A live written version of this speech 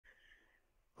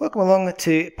Welcome along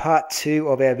to part 2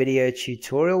 of our video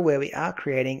tutorial where we are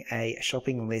creating a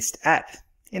shopping list app.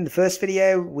 In the first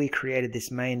video we created this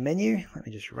main menu. Let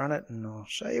me just run it and I'll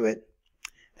show you it.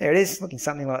 There it is, looking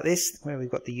something like this, where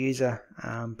we've got the user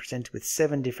presented with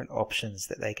 7 different options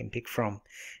that they can pick from.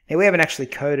 Now we haven't actually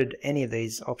coded any of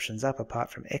these options up apart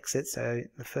from exit, so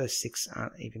the first 6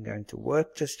 aren't even going to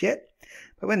work just yet.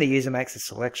 But when the user makes a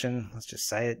selection, let's just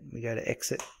say it, we go to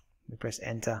exit, we press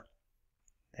enter,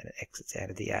 and it exits out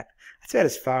of the app. That's about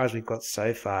as far as we've got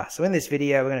so far. So in this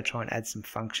video we're going to try and add some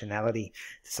functionality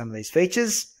to some of these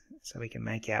features so we can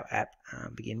make our app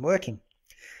begin working.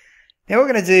 Now what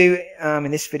we're going to do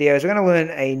in this video is we're going to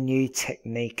learn a new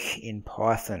technique in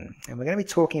Python, and we're going to be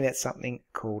talking about something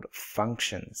called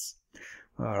functions.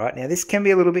 Alright, now this can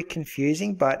be a little bit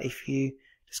confusing, but if you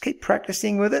just keep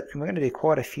practicing with it, and we're going to do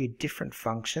quite a few different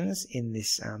functions in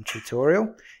this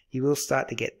tutorial, you will start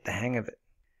to get the hang of it.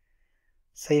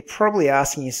 So you're probably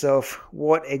asking yourself,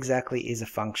 what exactly is a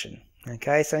function?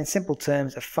 Okay, so in simple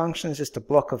terms, a function is just a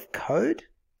block of code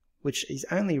which is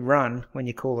only run when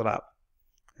you call it up.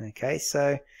 Okay,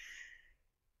 so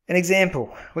an example,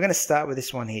 we're going to start with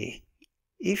this one here.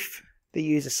 If the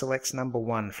user selects number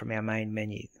 1 from our main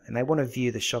menu and they want to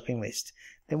view the shopping list,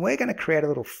 then we're going to create a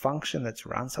little function that's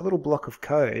run, so a little block of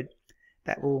code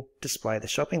that will display the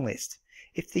shopping list.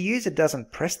 If the user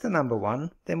doesn't press the number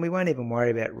 1, then we won't even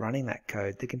worry about running that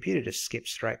code. The computer just skips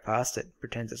straight past it,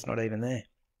 pretends it's not even there.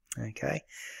 Okay,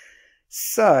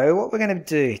 so what we're going to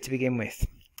do to begin with,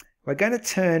 we're going to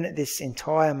turn this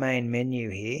entire main menu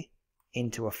here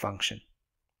into a function.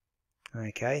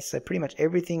 Okay, so pretty much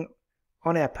everything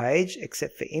on our page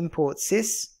except for import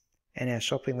sys and our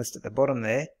shopping list at the bottom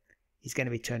there is going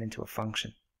to be turned into a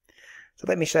function. So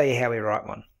let me show you how we write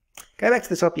one. Go back to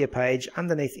the top of your page,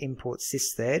 underneath import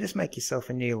sys there, just make yourself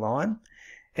a new line.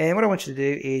 And what I want you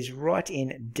to do is write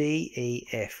in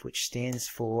DEF, which stands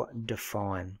for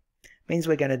define. It means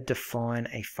we're going to define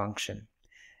a function.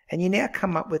 And you now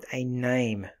come up with a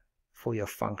name for your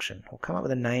function, or come up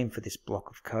with a name for this block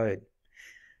of code.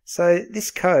 So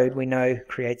this code we know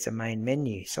creates a main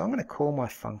menu. So I'm going to call my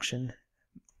function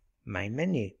main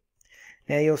menu.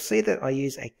 Now you'll see that I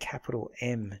use a capital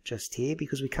M just here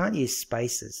because we can't use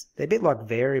spaces. They're a bit like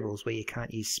variables where you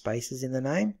can't use spaces in the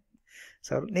name.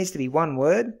 So it needs to be one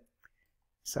word.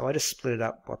 So I just split it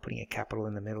up by putting a capital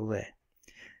in the middle there.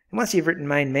 And once you've written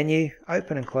main menu,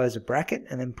 open and close a bracket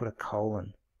and then put a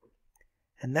colon.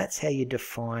 And that's how you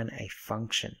define a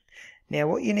function. Now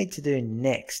what you need to do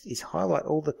next is highlight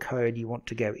all the code you want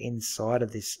to go inside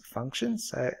of this function.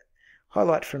 So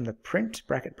highlight from the print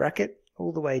bracket bracket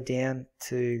all the way down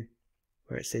to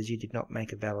where it says you did not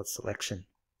make a valid selection.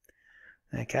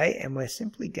 Okay, and we're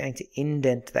simply going to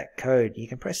indent that code. You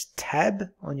can press tab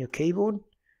on your keyboard,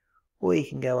 or you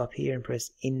can go up here and press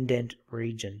indent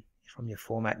region from your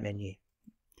format menu.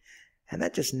 And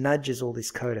that just nudges all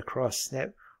this code across. Now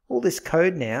all this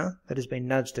code now that has been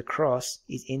nudged across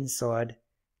is inside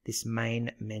this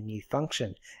main menu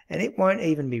function, and it won't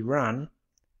even be run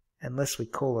unless we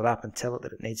call it up and tell it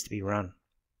that it needs to be run.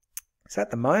 So at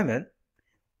the moment,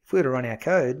 if we were to run our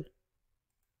code,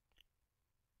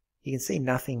 you can see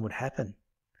nothing would happen.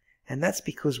 And that's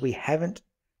because we haven't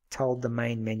told the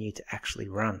main menu to actually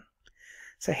run.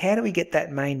 So how do we get that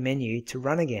main menu to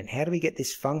run again? How do we get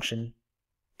this function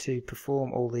to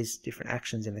perform all these different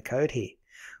actions in the code here?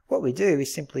 What we do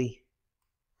is simply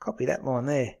copy that line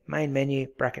there, main menu,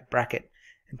 bracket, bracket,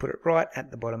 and put it right at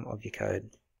the bottom of your code.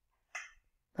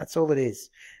 That's all it is.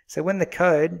 So when the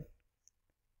code,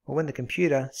 or when the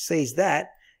computer sees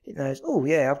that, it knows, oh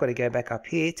yeah, I've got to go back up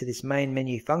here to this main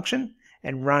menu function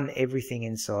and run everything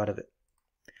inside of it.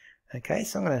 Okay,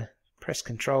 so I'm going to press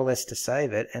Ctrl S to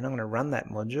save it, and I'm going to run that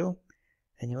module,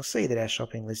 and you'll see that our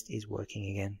shopping list is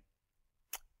working again.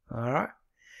 Alright,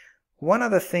 one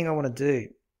other thing I want to do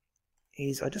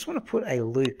is I just want to put a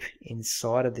loop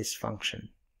inside of this function,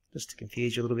 just to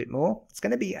confuse you a little bit more. It's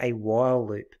going to be a while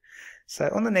loop. So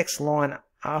on the next line,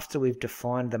 after we've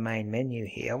defined the main menu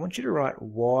here, I want you to write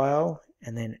while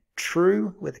and then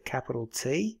true with a capital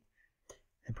T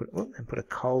and put a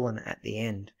colon at the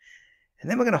end. And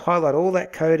then we're going to highlight all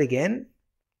that code again,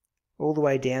 all the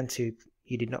way down to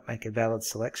you did not make a valid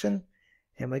selection,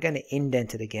 and we're going to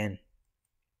indent it again.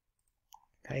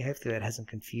 Okay, hopefully that hasn't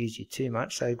confused you too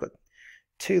much. So we've got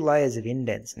 2 layers of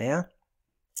indents now.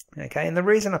 Okay, and the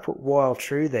reason I put while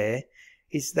true there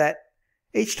is that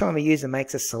each time a user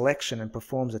makes a selection and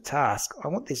performs a task, I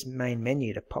want this main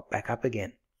menu to pop back up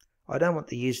again. I don't want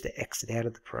the user to exit out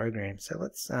of the program. So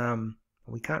let's,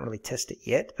 we can't really test it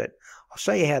yet, but I'll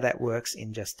show you how that works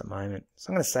in just a moment. So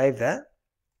I'm going to save that.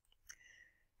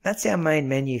 That's our main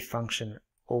menu function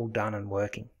all done and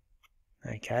working.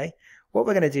 Okay, what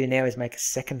we're going to do now is make a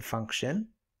second function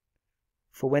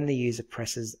for when the user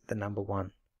presses the number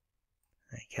 1.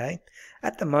 Okay,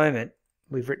 at the moment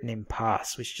we've written in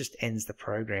pass, which just ends the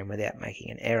program without making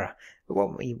an error. But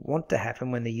what we want to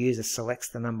happen when the user selects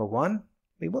the number 1,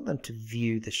 we want them to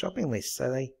view the shopping list.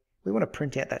 So we want to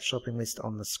print out that shopping list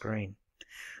on the screen.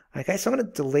 Okay, so I'm going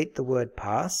to delete the word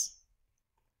pass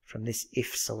from this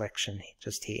if selection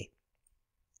just here.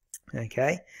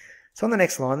 Okay, so on the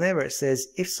next line there where it says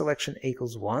if selection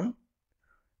equals 1,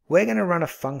 we're going to run a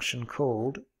function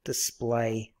called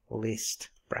display list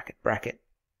bracket bracket.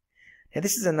 Now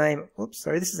this is a name,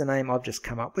 this is a name I've just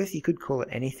come up with. You could call it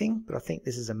anything, but I think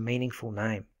this is a meaningful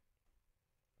name.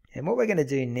 And what we're going to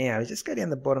do now is just go down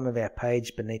the bottom of our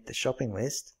page beneath the shopping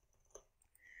list,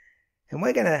 and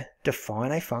we're going to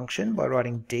define a function by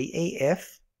writing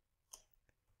def,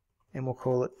 and we'll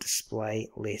call it display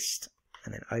list,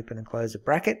 and then open and close a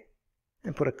bracket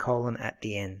and put a colon at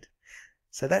the end.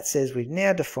 So that says we've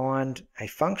now defined a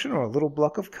function or a little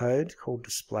block of code called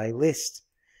display list.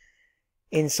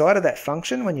 Inside of that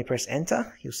function, when you press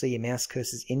enter, you'll see your mouse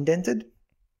cursor's indented.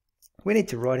 We need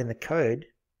to write in the code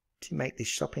to make this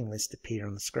shopping list appear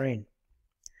on the screen.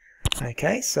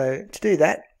 Okay, so to do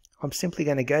that, I'm simply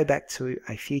going to go back to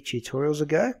a few tutorials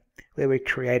ago where we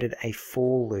created a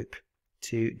for loop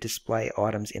to display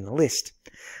items in the list.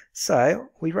 So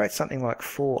we wrote something like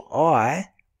for I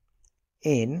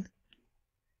in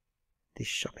this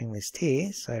shopping list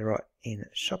here, so right in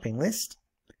shopping list,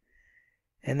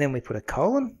 and then we put a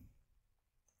colon.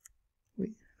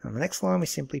 On the next line we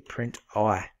simply print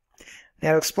I.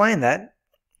 Now to explain that,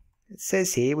 it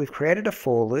says here we've created a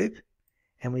for loop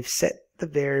and we've set the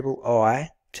variable I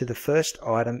to the first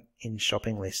item in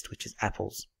shopping list, which is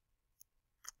apples.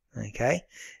 Okay,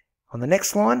 on the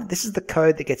next line, this is the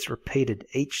code that gets repeated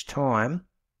each time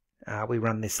we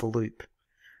run this loop.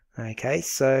 Okay,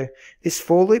 so this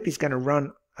for loop is going to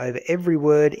run over every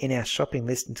word in our shopping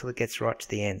list until it gets right to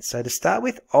the end. So to start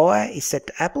with, I is set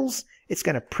to apples. It's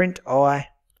going to print I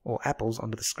or apples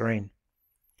onto the screen.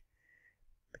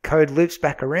 The code loops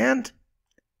back around.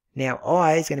 Now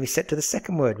I is going to be set to the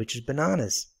second word, which is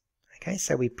bananas. Okay,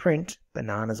 so we print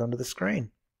bananas onto the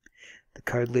screen. The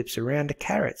code loops around to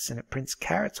carrots and it prints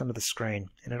carrots onto the screen,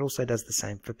 and it also does the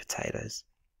same for potatoes.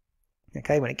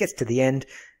 Okay, when it gets to the end,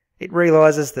 it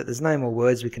realizes that there's no more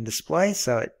words we can display,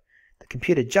 so the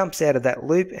computer jumps out of that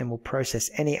loop and will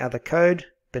process any other code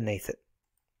beneath it.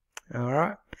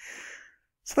 Alright,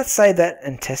 so let's save that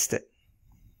and test it.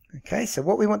 Okay, so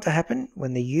what we want to happen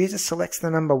when the user selects the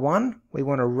number 1, we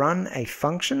want to run a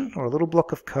function or a little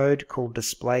block of code called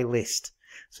display list.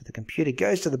 So the computer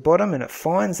goes to the bottom and it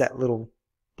finds that little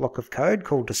block of code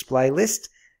called display list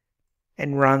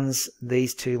and runs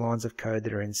these 2 lines of code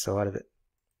that are inside of it.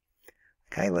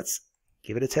 Okay, let's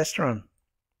give it a test run.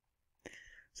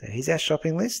 So here's our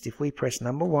shopping list. If we press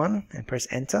number 1 and press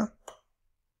enter,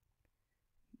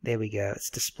 there we go. It's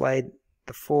displayed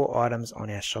the 4 items on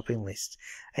our shopping list.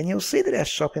 And you'll see that our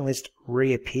shopping list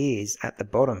reappears at the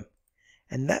bottom.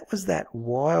 And that was that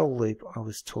while loop I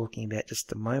was talking about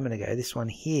just a moment ago, this one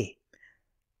here.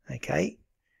 Okay,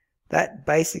 that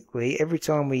basically every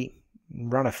time we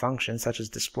run a function such as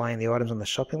displaying the items on the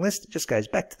shopping list, it just goes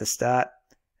back to the start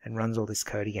and runs all this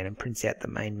code again and prints out the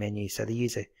main menu so the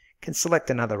user can select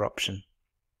another option.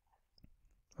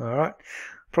 Alright,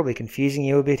 probably confusing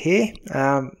you a bit here.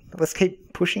 Let's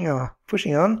keep pushing on.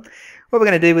 What we're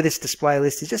going to do with this display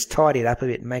list is just tidy it up a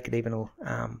bit and make it even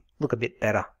look a bit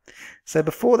better. So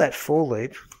before that for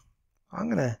loop, I'm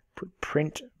going to put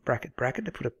print bracket bracket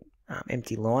to put an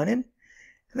empty line in, and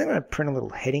then I'm going to print a little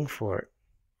heading for it.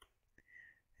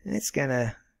 And it's going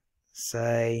to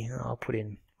say, I'll put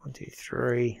in 1, 2,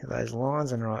 3 of those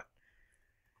lines and write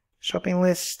shopping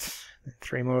list,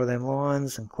 3 more of them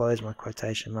lines, and close my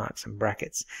quotation marks and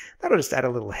brackets. That'll just add a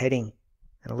little heading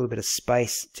and a little bit of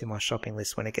space to my shopping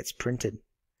list when it gets printed.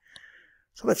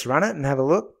 So let's run it and have a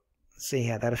look, see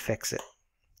how that affects it.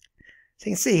 So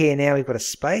you can see here now we've got a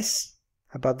space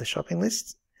above the shopping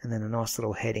list and then a nice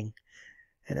little heading.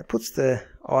 And it puts the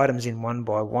items in one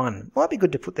by one. Might be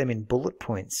good to put them in bullet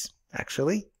points,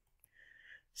 actually.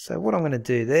 So what I'm going to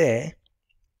do there,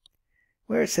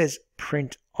 where it says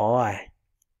print I,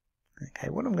 okay,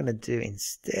 what I'm going to do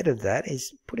instead of that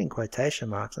is put in quotation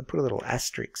marks and put a little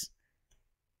asterisk.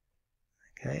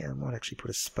 Okay, I might actually put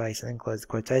a space and then close the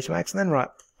quotation marks and then write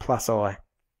plus I.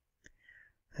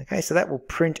 Okay, so that will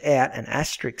print out an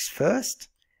asterisk first,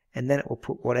 and then it will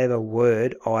put whatever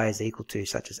word I is equal to,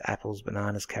 such as apples,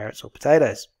 bananas, carrots, or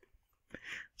potatoes.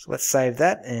 So let's save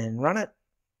that and run it.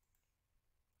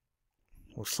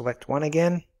 We'll select one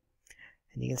again,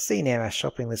 And you can see now our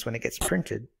shopping list, when it gets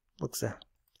printed, looks a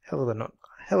hell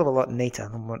of a lot neater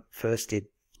than what it first did.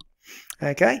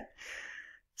 Okay,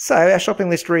 so our shopping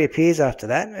list reappears after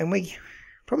that, and we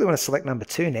probably want to select number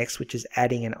 2 next, which is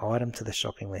adding an item to the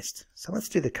shopping list. So let's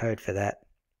do the code for that.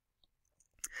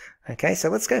 Okay, so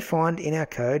let's go find in our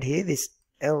code here this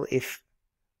elif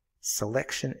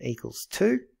selection equals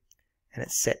 2, and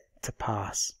it's set to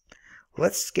pass.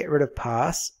 Let's get rid of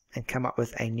pass and come up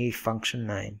with a new function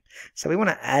name. So we want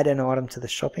to add an item to the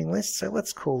shopping list, so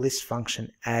let's call this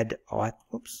function add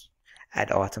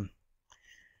item.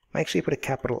 Make sure you put a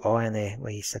capital I in there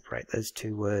where you separate those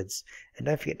two words, and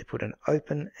don't forget to put an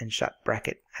open and shut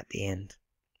bracket at the end.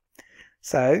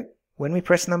 So when we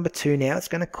press number 2 now, it's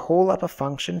going to call up a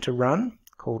function to run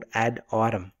called add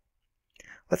item.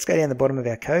 Let's go down the bottom of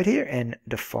our code here and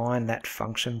define that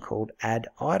function called add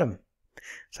item.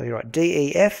 So you write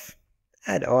def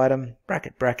add item,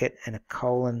 bracket, bracket, and a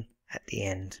colon at the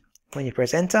end. When you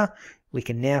press enter, we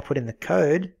can now put in the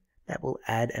code that will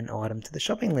add an item to the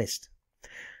shopping list.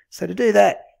 So to do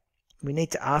that, we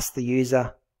need to ask the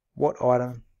user what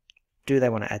item do they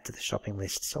want to add to the shopping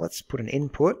list. So let's put an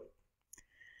input.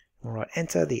 We'll write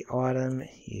enter the item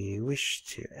you wish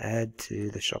to add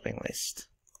to the shopping list.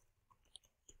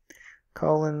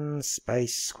 Colon,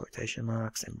 space, quotation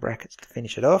marks, and brackets to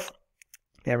finish it off.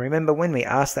 Now remember, when we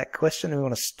ask that question, we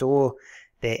want to store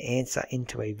their answer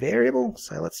into a variable.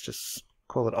 So let's just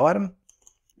call it item.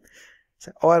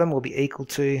 So item will be equal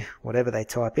to whatever they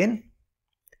type in.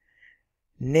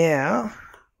 Now,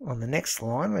 on the next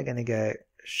line, we're going to go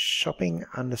shopping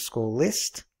underscore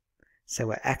list. So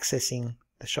we're accessing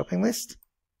the shopping list.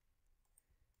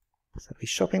 So it'll be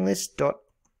shopping list dot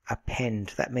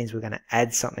append. That means we're going to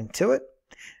add something to it.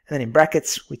 And then in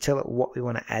brackets, we tell it what we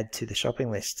want to add to the shopping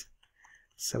list.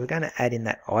 So we're going to add in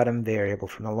that item variable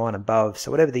from the line above. So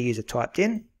whatever the user typed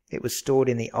in, it was stored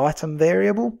in the item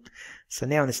variable. So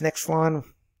now in this next line,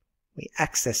 we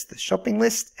access the shopping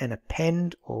list and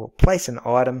append or place an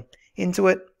item into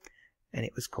it, and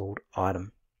it was called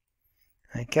item.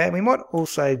 Okay, we might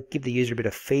also give the user a bit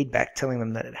of feedback telling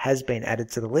them that it has been added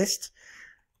to the list.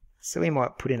 So we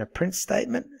might put in a print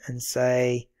statement and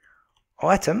say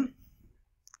item,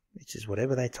 which is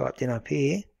whatever they typed in up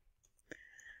here,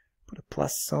 put a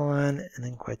plus sign and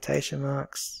then quotation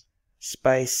marks,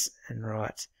 space, and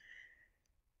write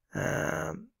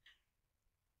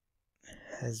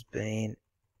has been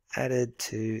added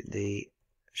to the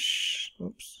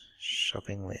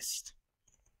shopping list.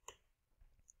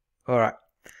 Alright,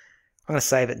 I'm going to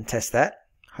save it and test that.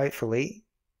 Hopefully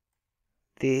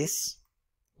this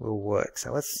will work.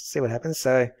 So let's see what happens.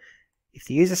 So if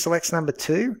the user selects number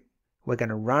 2, we're going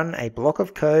to run a block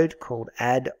of code called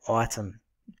add item.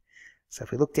 So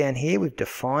if we look down here, we've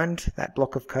defined that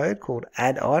block of code called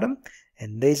add item,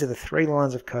 and these are the 3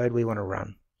 lines of code we want to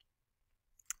run.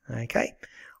 Okay,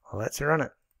 well, let's run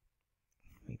it.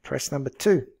 We press number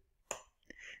 2. It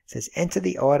says enter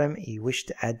the item you wish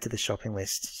to add to the shopping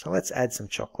list. So let's add some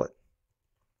chocolate.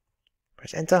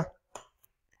 Press enter,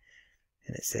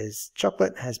 and it says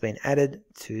chocolate has been added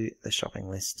to the shopping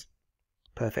list.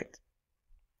 Perfect.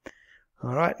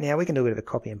 Alright, now we can do a bit of a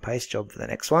copy and paste job for the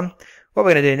next one. What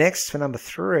we're going to do next for number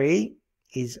 3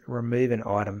 is remove an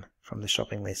item from the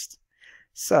shopping list.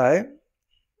 So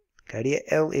go to your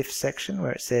elif section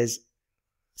where it says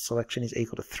selection is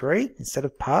equal to 3. Instead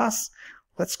of pass,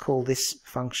 let's call this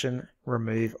function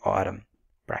remove item,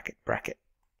 bracket, bracket,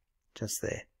 just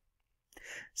there.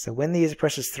 So when the user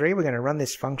presses 3, we're going to run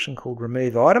this function called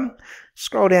remove item.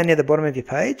 Scroll down near the bottom of your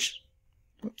page.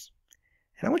 Whoops.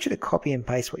 And I want you to copy and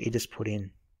paste what you just put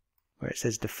in, where it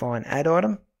says define add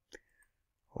item.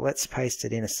 Let's paste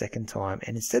it in a second time.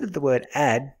 And instead of the word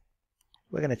add,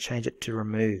 we're going to change it to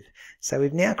remove. So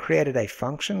we've now created a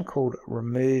function called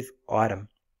remove item.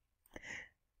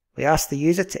 We ask the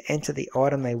user to enter the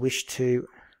item they wish to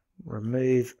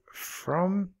remove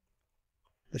from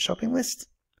the shopping list.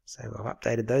 So I've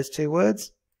updated those 2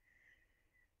 words.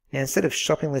 Now instead of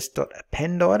shopping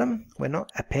list.append item, we're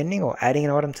not appending or adding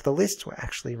an item to the list, we're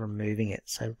actually removing it.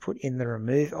 So put in the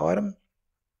remove item.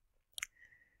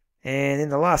 And in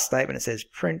the last statement it says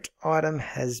print item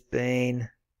has been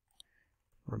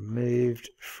removed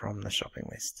from the shopping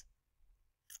list.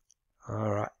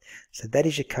 Alright, so that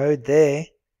is your code there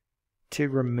to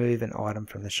remove an item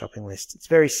from the shopping list. It's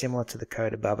very similar to the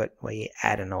code above it where you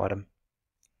add an item.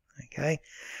 Okay,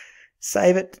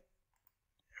 save it,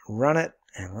 run it,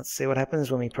 and let's see what happens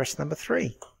when we press number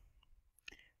 3.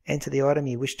 Enter the item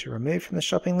you wish to remove from the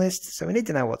shopping list. So we need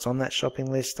to know what's on that shopping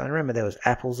list. I remember there was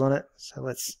apples on it, so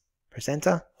let's press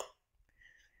enter.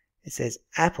 It says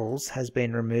apples has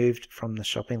been removed from the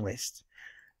shopping list.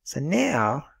 So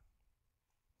now,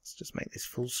 let's just make this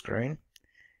full screen.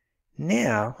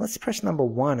 Now, let's press number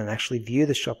 1 and actually view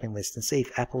the shopping list and see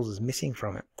if apples is missing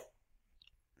from it.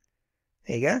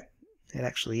 There you go. It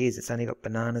actually is. It's only got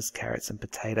bananas, carrots, and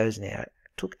potatoes now. It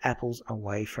took apples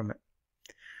away from it.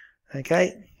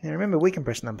 Okay, now remember we can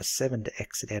press number 7 to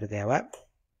exit out of our app.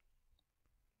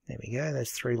 There we go.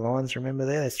 Those 3 lines, remember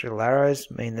there, those 3 little arrows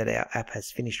mean that our app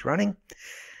has finished running.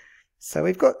 So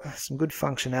we've got some good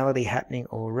functionality happening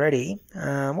already.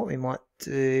 What we might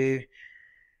do...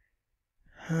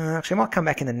 actually, I might come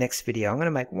back in the next video. I'm going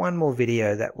to make one more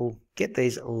video that will get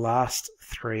these last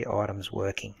 3 items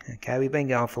working. Okay, we've been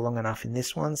going for long enough in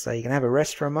this one, so you can have a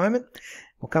rest for a moment.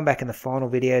 We'll come back in the final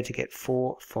video to get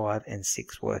 4, 5, and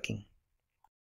 6 working.